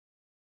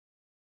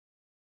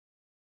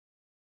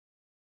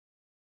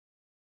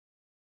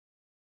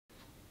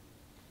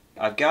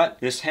I've got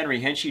this Henry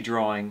Hensche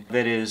drawing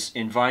that is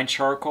in vine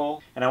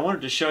charcoal, and I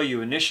wanted to show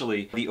you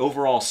initially the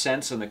overall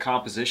sense and the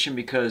composition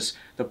because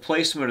the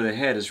placement of the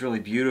head is really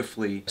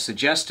beautifully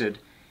suggested,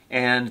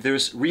 and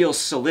there's real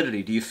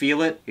solidity. Do you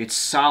feel it? It's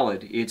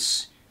solid,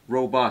 it's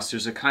robust,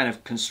 there's a kind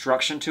of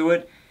construction to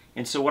it.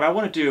 And so what I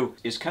want to do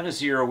is kind of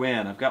zero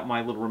in. I've got my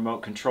little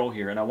remote control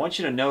here, and I want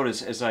you to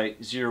notice as I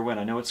zero in,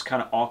 I know it's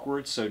kind of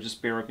awkward, so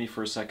just bear with me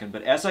for a second,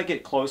 but as I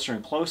get closer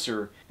and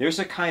closer, there's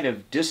a kind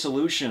of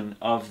dissolution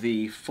of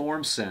the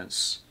form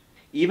sense.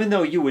 Even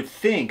though you would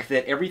think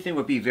that everything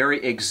would be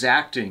very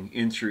exacting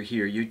in through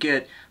here, you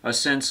get a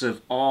sense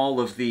of all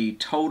of the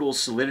total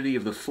solidity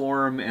of the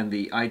form and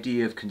the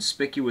idea of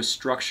conspicuous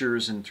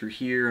structures and through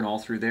here and all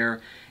through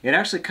there. It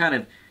actually kind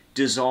of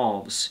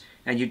dissolves,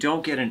 and you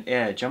don't get an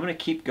edge. I'm going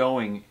to keep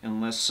going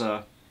unless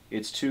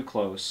it's too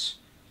close.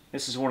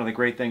 This is one of the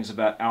great things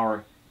about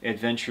our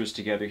adventures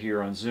together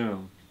here on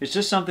Zoom. It's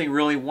just something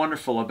really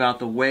wonderful about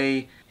the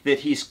way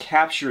that he's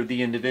captured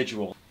the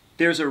individual.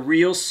 There's a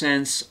real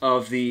sense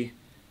of the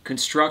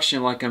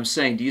construction, like I'm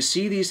saying. Do you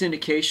see these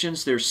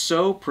indications? They're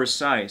so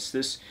precise.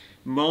 This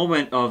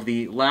moment of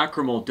the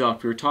lacrimal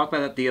duct, we were talking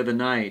about that the other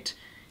night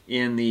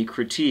in the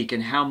critique,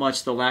 and how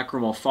much the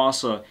lacrimal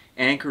fossa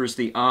anchors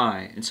the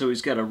eye. And so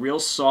he's got a real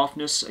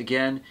softness,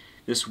 again,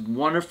 this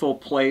wonderful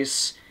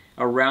place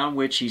around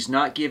which he's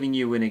not giving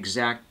you an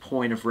exact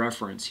point of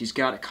reference. He's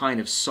got a kind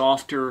of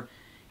softer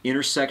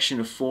intersection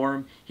of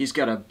form. He's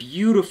got a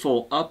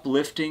beautiful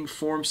uplifting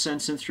form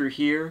sense in through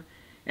here,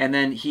 and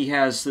then he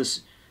has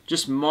this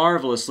just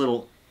marvelous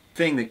little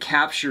thing that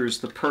captures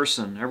the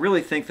person. I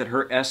really think that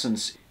her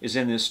essence is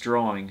in this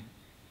drawing.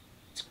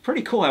 It's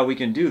pretty cool how we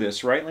can do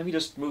this, right? Let me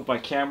just move my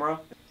camera.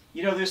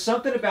 You know, there's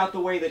something about the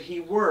way that he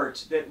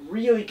worked that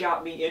really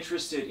got me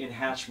interested in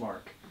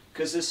Hatchmark,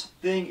 because this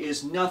thing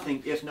is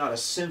nothing if not a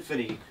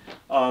symphony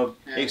of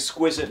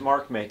exquisite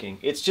mark making.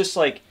 It's just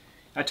like,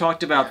 I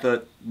talked about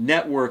the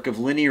network of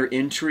linear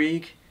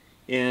intrigue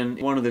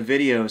in one of the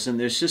videos, and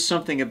there's just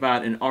something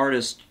about an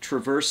artist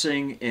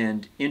traversing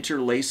and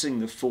interlacing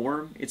the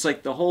form. It's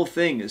like the whole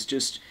thing is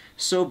just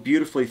so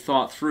beautifully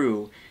thought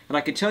through. And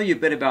I can tell you a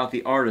bit about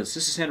the artist.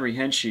 This is Henry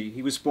Hensche.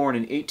 He was born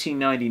in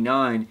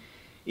 1899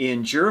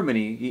 in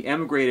Germany. He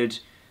emigrated,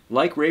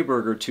 like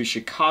Rehberger, to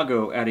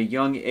Chicago at a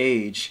young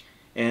age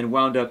and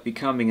wound up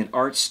becoming an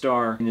art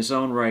star in his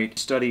own right,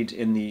 studied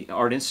in the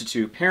Art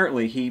Institute.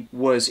 Apparently he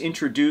was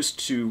introduced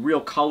to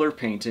real color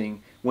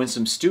painting when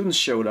some students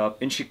showed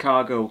up in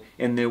Chicago,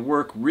 and their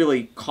work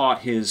really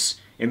caught his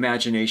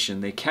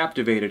imagination. They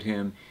captivated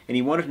him, and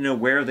he wanted to know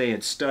where they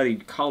had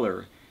studied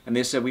color. And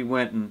they said, we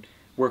went and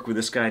worked with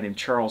this guy named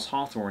Charles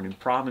Hawthorne in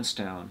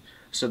Provincetown.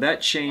 So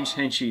that changed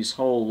Hensche's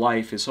whole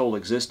life, his whole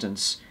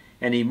existence,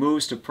 and he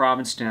moves to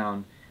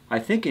Provincetown, I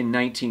think in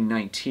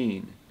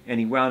 1919, and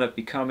he wound up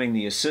becoming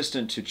the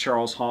assistant to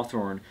Charles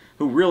Hawthorne,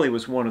 who really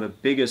was one of the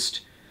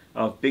biggest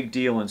of big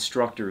deal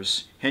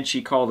instructors.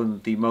 Hensche called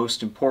him the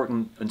most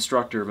important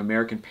instructor of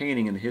American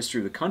painting in the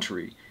history of the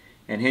country,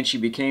 and Hensche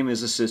became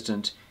his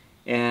assistant,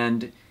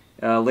 and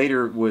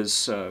later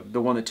was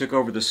the one that took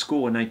over the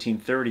school in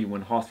 1930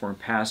 when Hawthorne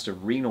passed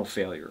of renal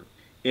failure.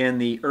 In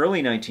the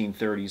early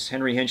 1930s,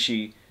 Henry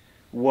Hensche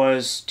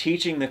was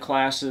teaching the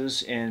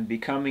classes and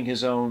becoming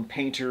his own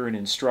painter and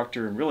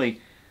instructor and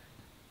really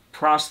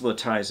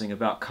proselytizing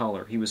about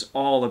color. He was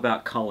all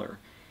about color.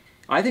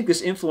 I think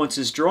this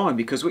influences drawing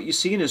because what you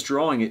see in his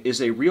drawing is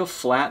a real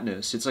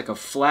flatness. It's like a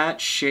flat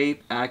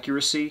shape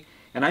accuracy,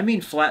 and I mean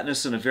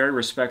flatness in a very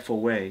respectful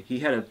way. He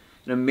had an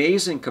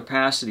amazing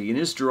capacity in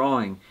his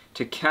drawing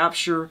to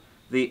capture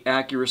the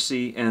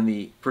accuracy and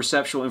the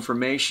perceptual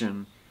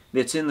information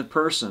that's in the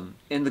person,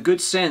 and the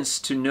good sense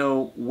to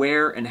know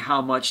where and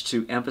how much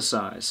to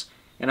emphasize.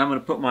 And I'm going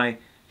to put my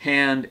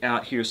hand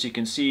out here so you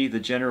can see the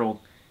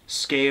general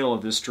scale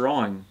of this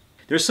drawing.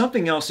 There's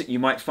something else that you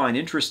might find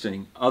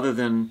interesting other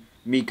than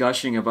me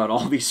gushing about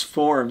all these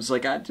forms.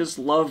 Like, I just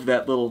love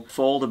that little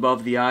fold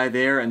above the eye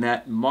there and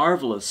that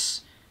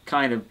marvelous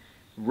kind of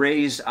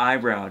raised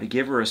eyebrow to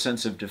give her a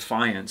sense of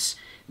defiance.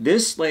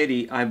 This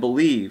lady, I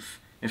believe,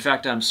 in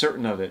fact I'm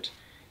certain of it,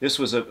 this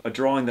was a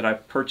drawing that I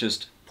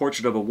purchased,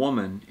 portrait of a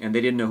woman, and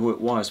they didn't know who it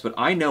was, but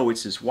I know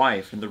it's his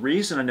wife. And the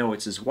reason I know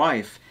it's his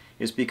wife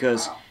is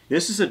because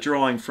this is a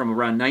drawing from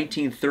around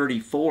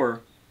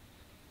 1934,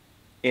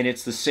 and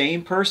it's the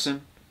same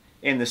person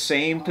in the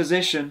same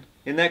position.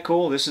 Isn't that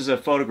cool? This is a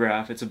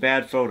photograph. It's a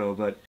bad photo,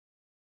 but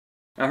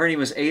her name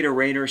was Ada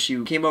Rayner.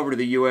 She came over to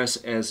the U.S.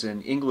 as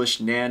an English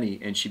nanny,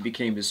 and she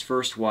became his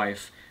first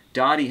wife.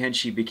 Dottie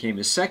Hensche became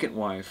his second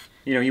wife.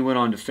 You know, he went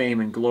on to fame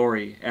and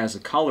glory as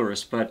a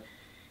colorist, but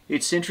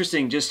it's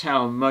interesting just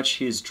how much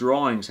his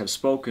drawings have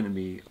spoken to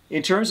me.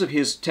 In terms of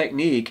his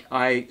technique,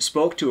 I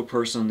spoke to a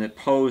person that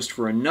posed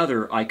for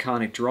another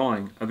iconic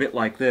drawing, a bit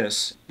like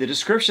this. The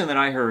description that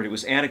I heard, it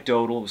was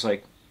anecdotal, it was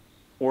like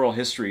oral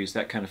histories,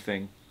 that kind of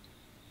thing.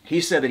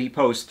 He said that he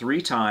posed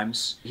 3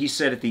 times. He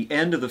said at the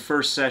end of the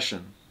first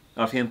session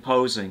of him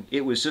posing,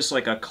 it was just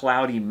like a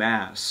cloudy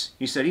mass.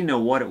 He said he didn't know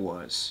what it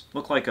was. It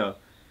looked like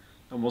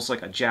almost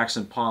like a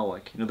Jackson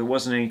Pollock. You know, there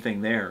wasn't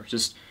anything there.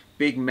 Just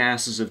big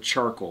masses of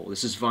charcoal.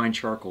 This is vine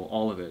charcoal,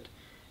 all of it.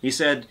 He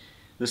said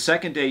the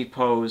second day he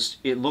posed,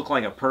 it looked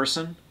like a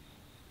person.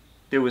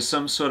 There was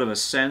some sort of a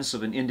sense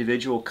of an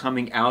individual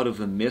coming out of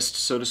the mist,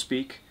 so to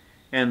speak.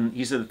 And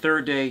he said the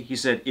third day, he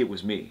said, it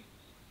was me.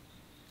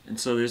 And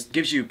so this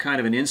gives you kind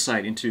of an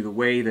insight into the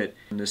way that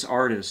this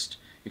artist,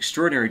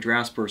 extraordinary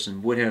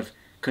draftsperson, would have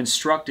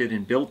constructed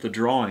and built the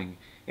drawing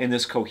in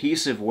this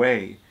cohesive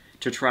way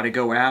to try to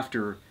go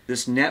after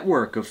this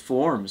network of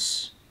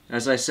forms.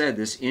 As I said,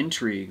 this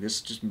intrigue,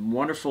 this just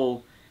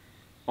wonderful,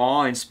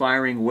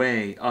 awe-inspiring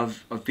way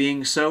of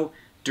being so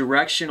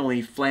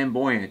directionally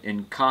flamboyant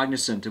and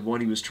cognizant of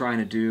what he was trying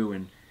to do,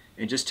 and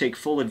just take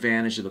full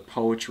advantage of the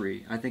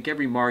poetry. I think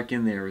every mark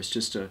in there is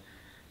just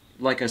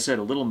like I said,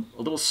 a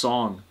little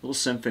song, a little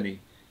symphony.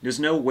 There's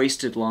no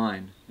wasted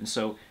line. And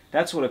so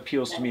that's what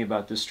appeals to me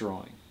about this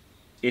drawing.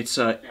 It's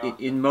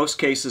in most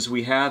cases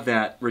we have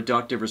that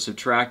reductive or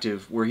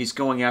subtractive where he's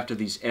going after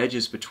these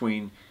edges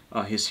between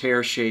his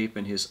hair shape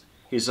and his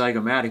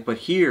zygomatic, but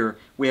here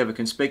we have a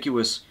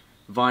conspicuous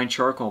vine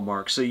charcoal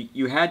mark. So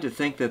you had to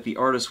think that the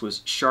artist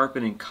was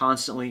sharpening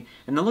constantly.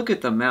 And then look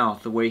at the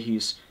mouth, the way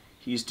he's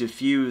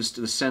diffused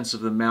the sense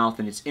of the mouth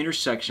and its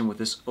intersection with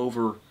this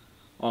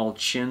overall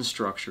chin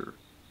structure.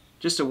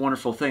 Just a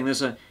wonderful thing.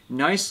 There's a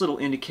nice little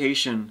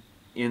indication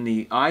in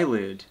the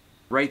eyelid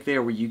right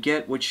there where you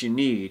get what you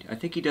need. I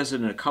think he does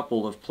it in a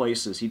couple of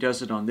places. He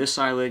does it on this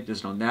eyelid, does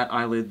it on that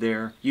eyelid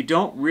there. You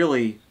don't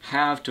really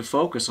have to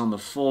focus on the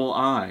full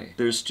eye.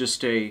 There's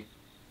just a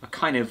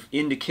kind of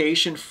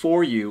indication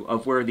for you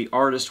of where the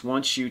artist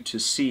wants you to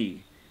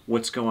see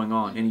what's going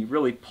on. And he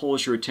really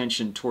pulls your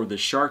attention toward the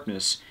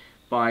sharpness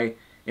by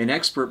an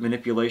expert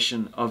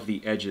manipulation of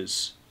the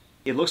edges.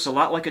 It looks a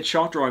lot like a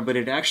chalk drawing, but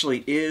it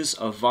actually is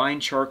a vine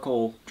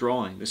charcoal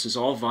drawing. This is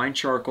all vine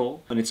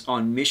charcoal, and it's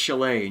on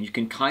Michelet, and you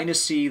can kind of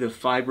see the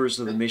fibers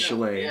of the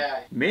Michelet. Yeah.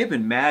 It may have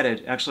been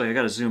matted, actually I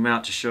got to zoom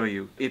out to show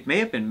you. It may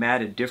have been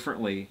matted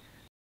differently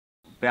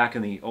back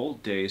in the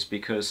old days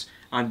because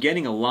I'm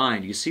getting a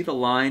line. Do you see the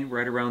line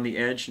right around the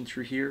edge and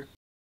through here?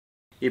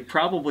 It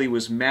probably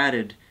was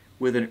matted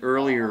with an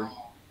earlier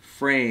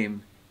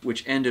frame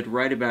which ended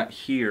right about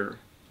here.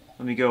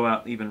 Let me go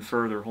out even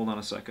further. Hold on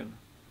a second.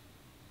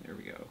 There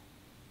we go.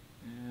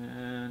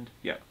 And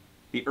yeah,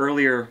 the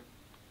earlier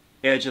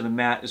edge of the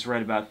mat is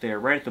right about there,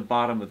 right at the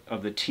bottom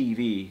of the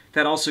TV.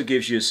 That also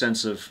gives you a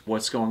sense of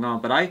what's going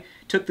on. But I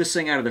took this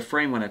thing out of the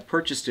frame when I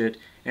purchased it,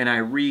 and I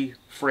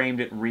reframed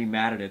it and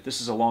rematted it.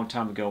 This is a long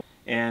time ago.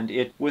 And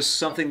it was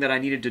something that I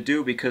needed to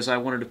do because I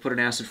wanted to put an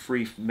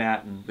acid-free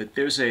mat in. But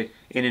there's an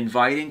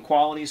inviting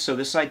quality. So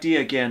this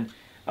idea, again,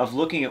 of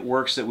looking at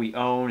works that we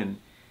own and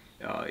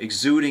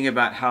exuding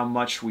about how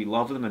much we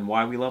love them and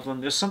why we love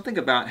them. There's something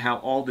about how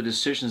all the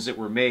decisions that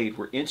were made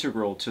were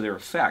integral to their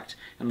effect.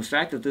 And the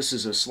fact that this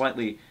is a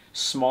slightly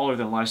smaller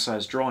than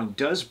life-size drawing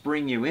does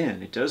bring you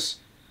in. It does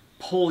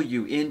pull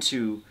you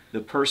into the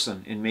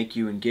person and make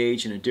you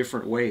engage in a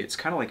different way. It's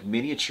kind of like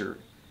miniature,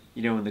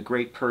 you know, in the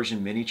great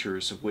Persian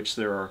miniatures, of which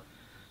there are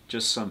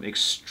just some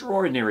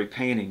extraordinary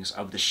paintings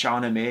of the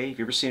Shahnameh. Have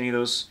you ever seen any of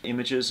those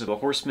images of the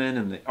horsemen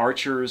and the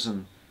archers?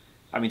 And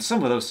I mean,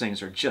 some of those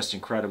things are just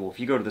incredible. If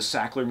you go to the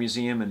Sackler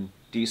Museum in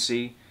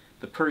D.C.,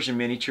 the Persian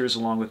miniatures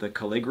along with the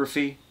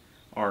calligraphy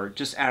are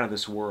just out of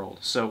this world.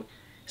 So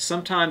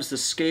sometimes the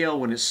scale,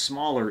 when it's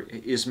smaller,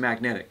 is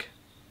magnetic.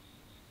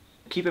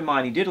 Keep in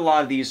mind, he did a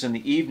lot of these in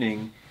the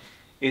evening.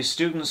 His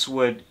students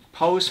would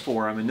pose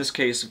for him. In this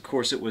case, of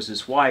course, it was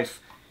his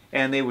wife.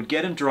 And they would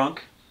get him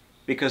drunk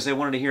because they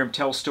wanted to hear him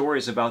tell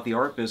stories about the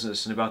art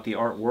business and about the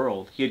art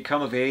world. He had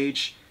come of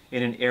age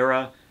in an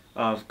era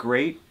of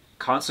great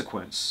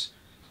consequence.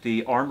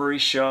 The Armory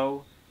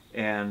Show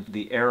and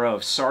the era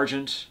of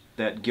Sargent,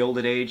 that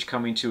Gilded Age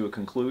coming to a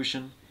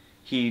conclusion.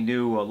 He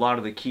knew a lot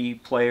of the key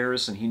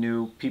players, and he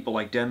knew people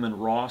like Denman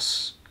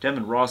Ross.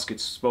 Denman Ross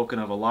gets spoken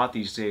of a lot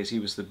these days. He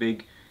was the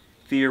big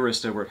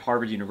theorist over at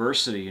Harvard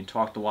University and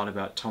talked a lot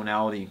about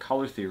tonality and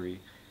color theory,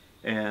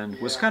 and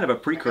was kind of a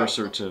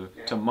precursor to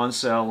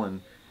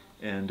Munsell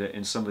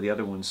and some of the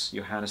other ones,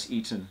 Johannes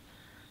Eaton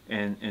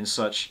and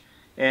such.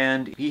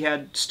 And he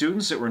had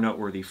students that were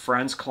noteworthy.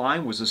 Franz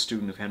Klein was a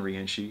student of Henry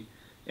Hensche,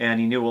 and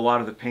he knew a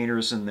lot of the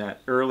painters in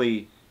that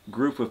early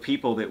group of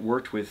people that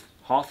worked with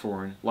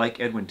Hawthorne,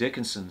 like Edwin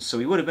Dickinson. So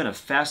he would have been a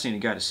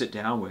fascinating guy to sit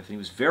down with. He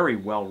was very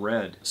well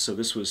read. So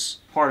this was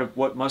part of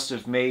what must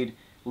have made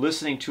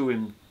listening to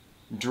him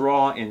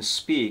draw and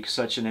speak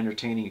such an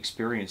entertaining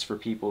experience for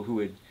people who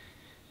had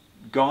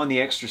gone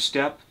the extra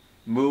step,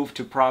 moved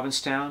to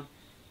Provincetown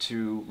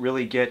to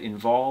really get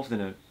involved in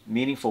a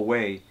meaningful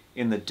way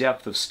in the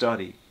depth of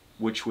study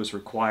which was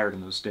required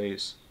in those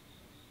days.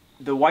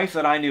 The wife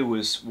that I knew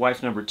was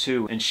wife number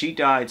 2, and she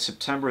died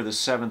September the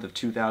 7th of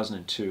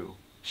 2002.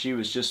 She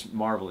was just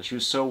marvelous. She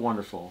was so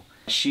wonderful.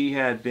 She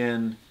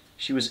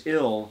was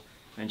ill,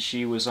 and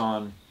she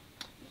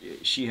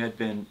had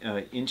been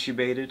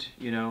intubated,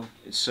 you know,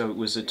 so it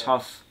was a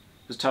tough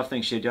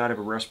thing. She had died of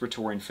a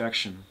respiratory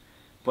infection.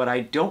 But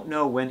I don't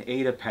know when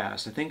Ada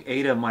passed. I think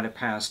Ada might have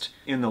passed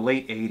in the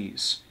late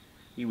 80s.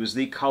 He was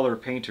the color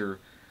painter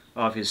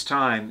of his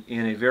time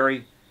in a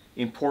very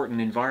important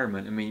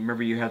environment. I mean,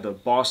 remember you had the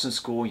Boston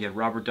School, you had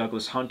Robert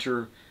Douglas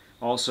Hunter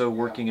also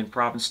working in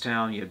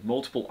Provincetown, you had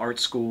multiple art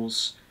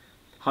schools.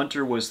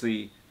 Hunter was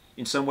in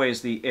some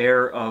ways the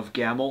heir of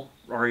Gamel,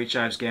 R.H.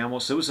 Ives Gamel,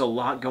 so there was a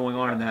lot going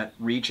on in that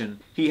region.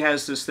 He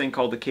has this thing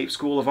called the Cape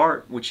School of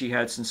Art, which he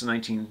had since the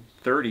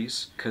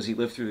 1930s because he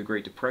lived through the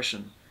Great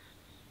Depression.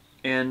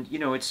 And, you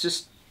know, it's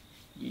just,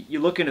 you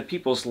look into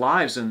people's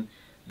lives and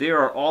there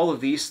are all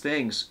of these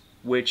things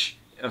which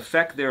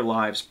affect their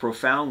lives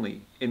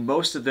profoundly, and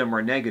most of them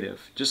are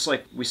negative, just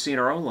like we see in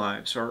our own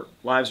lives. Our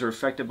lives are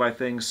affected by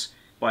things,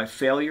 by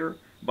failure,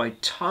 by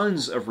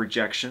tons of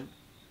rejection,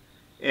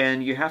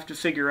 and you have to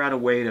figure out a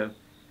way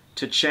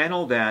to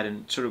channel that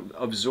and sort of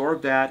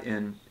absorb that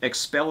and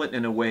expel it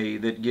in a way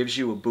that gives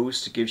you a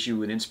boost, gives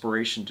you an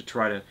inspiration to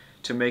try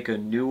to make a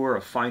newer,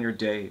 a finer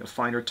day, a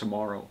finer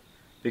tomorrow,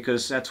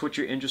 because that's what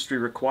your industry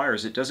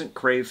requires. It doesn't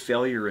crave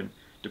failure and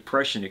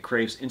depression, it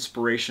craves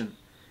inspiration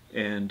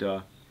and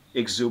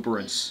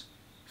exuberance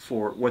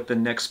for what the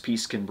next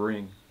piece can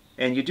bring.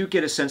 And you do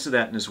get a sense of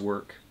that in his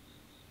work,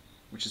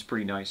 which is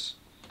pretty nice.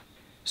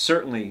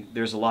 Certainly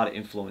there's a lot of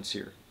influence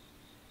here.